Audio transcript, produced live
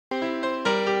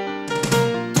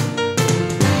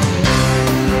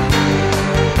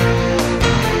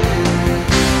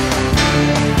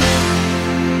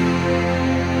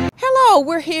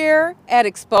we're here at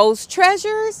Exposed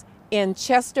Treasures in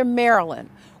Chester, Maryland.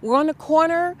 We're on the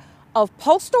corner of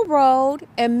Postal Road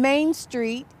and Main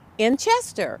Street in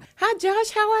Chester. Hi,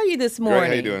 Josh. How are you this morning? Great.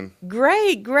 How you doing?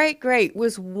 Great, great, great. It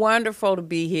was wonderful to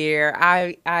be here.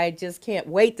 I just can't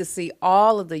wait to see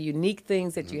all of the unique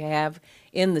things that you have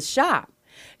in the shop.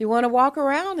 You want to walk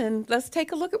around and let's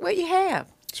take a look at what you have.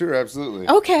 Sure, absolutely.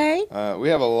 Okay. We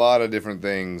have a lot of different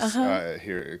things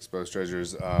here at Exposed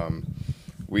Treasures.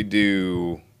 We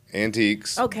do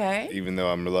antiques. Okay. Even though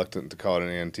I'm reluctant to call it an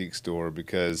antique store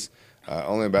because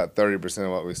only about 30%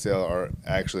 of what we sell are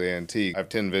actually antique. I have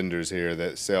 10 vendors here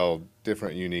that sell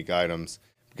different unique items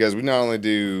because we not only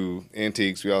do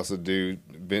antiques, we also do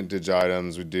vintage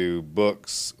items. We do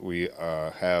books. We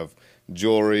have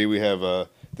jewelry. We have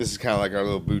this is kind of like our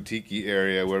little boutique-y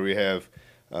area where we have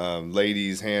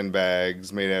ladies'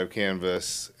 handbags made out of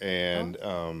canvas, and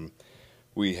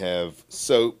we have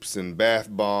soaps and bath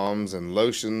bombs and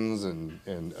lotions, and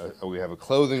we have a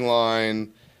clothing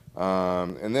line.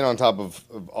 And then on top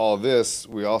of all this,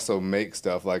 we also make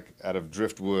stuff like out of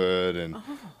driftwood, and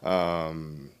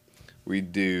we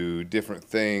do different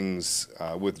things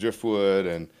with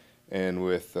driftwood, and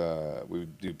with we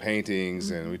do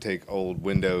paintings, and we take old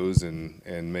windows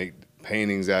and make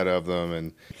paintings out of them.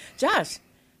 And Josh,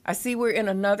 I see we're in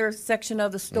another section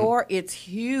of the store. It's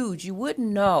huge. You wouldn't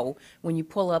know when you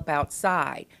pull up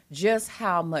outside just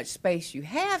how much space you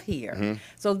have here.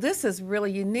 So this is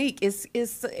really unique.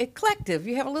 It's eclectic.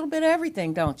 You have a little bit of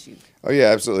everything, don't you? Oh yeah,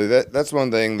 absolutely. That's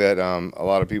one thing that a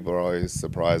lot of people are always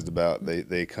surprised about.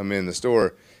 They come in the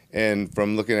store, and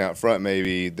from looking out front,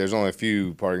 maybe there's only a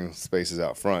few parking spaces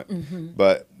out front.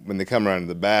 But when they come around to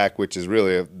the back, which is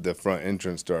really the front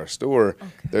entrance to our store,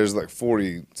 there's like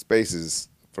 40 spaces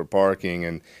for parking,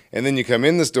 and then you come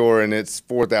in the store and it's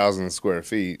 4,000 square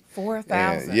feet.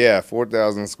 4,000? Yeah,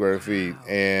 4,000 square feet.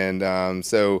 And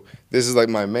so this is like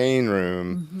my main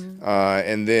room,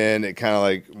 and then it kind of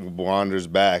like wanders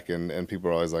back, and people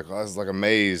are always like, oh, this is like a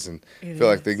maze, and feel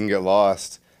like they can get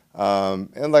lost.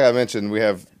 And like I mentioned, we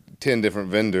have 10 different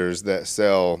vendors that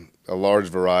sell a large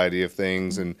variety of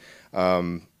things, and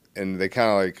they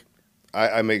kind of like,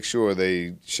 I make sure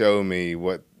they show me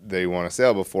what they want to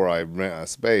sell before I rent a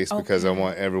space, because I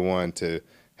want everyone to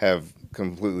have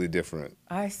completely different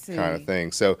kind of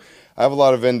thing. So I have a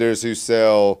lot of vendors who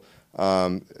sell,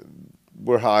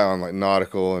 we're high on like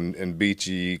nautical and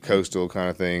beachy, coastal kind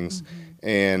of things.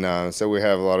 And so we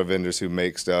have a lot of vendors who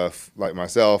make stuff like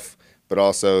myself, but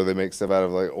also they make stuff out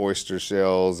of like oyster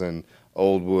shells and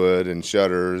old wood and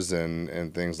shutters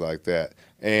and things like that.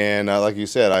 And like you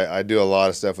said, I do a lot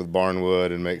of stuff with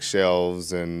barnwood and make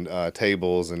shelves and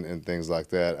tables and things like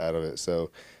that out of it. So,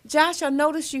 Josh, I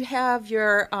noticed you have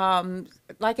your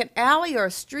like an alley or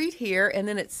a street here, and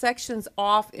then it sections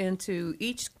off into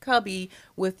each cubby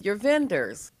with your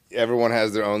vendors. Everyone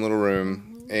has their own little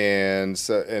room, and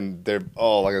they're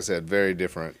all, like I said, very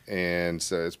different. And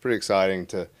so it's pretty exciting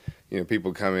to,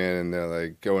 people come in and they're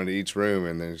like go into each room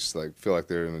and they just like feel like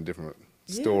they're in a different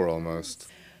store almost.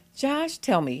 Josh,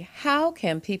 tell me, how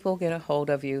can people get a hold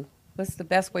of you? What's the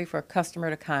best way for a customer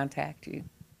to contact you?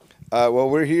 Well,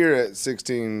 we're here at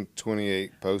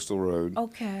 1628 Postal Road.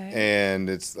 Okay. And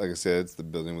it's, like I said, it's the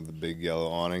building with the big yellow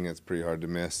awning. It's pretty hard to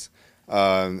miss.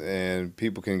 And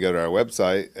people can go to our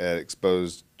website at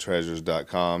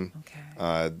exposedtreasures.com.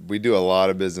 Okay. We do a lot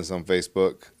of business on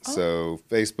Facebook. So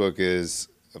Facebook is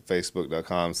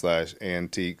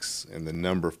facebook.com/antiques and the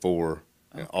number 4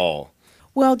 and all.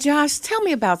 Well, Josh, tell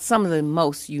me about some of the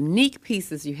most unique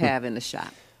pieces you have in the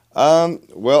shop.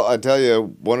 Well, I tell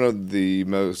you, one of the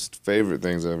most favorite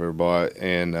things I've ever bought,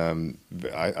 and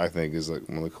I think is like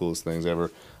one of the coolest things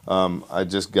ever. I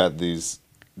just got these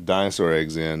dinosaur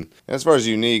eggs in. And as far as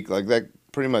unique, like that,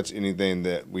 pretty much anything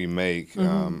that we make,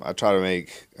 I try to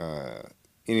make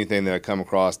anything that I come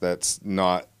across that's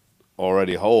not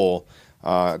already whole.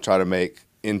 Try to make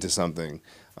into something.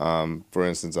 For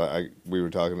instance, we were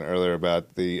talking earlier about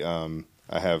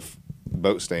I have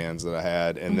boat stands that I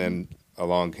had, and then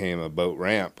along came a boat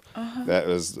ramp that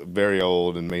was very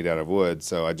old and made out of wood.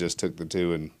 So I just took the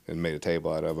two and made a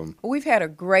table out of them. We've had a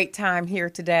great time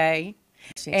here today,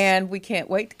 and we can't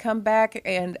wait to come back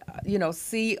and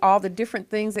see all the different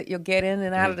things that you'll get in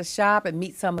and out of the shop, and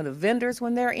meet some of the vendors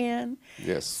when they're in.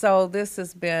 Yes. So this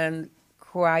has been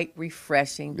quite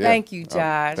refreshing. Yeah. Thank you,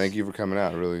 Josh. Thank you for coming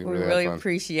out. We really really had fun.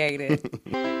 appreciate it.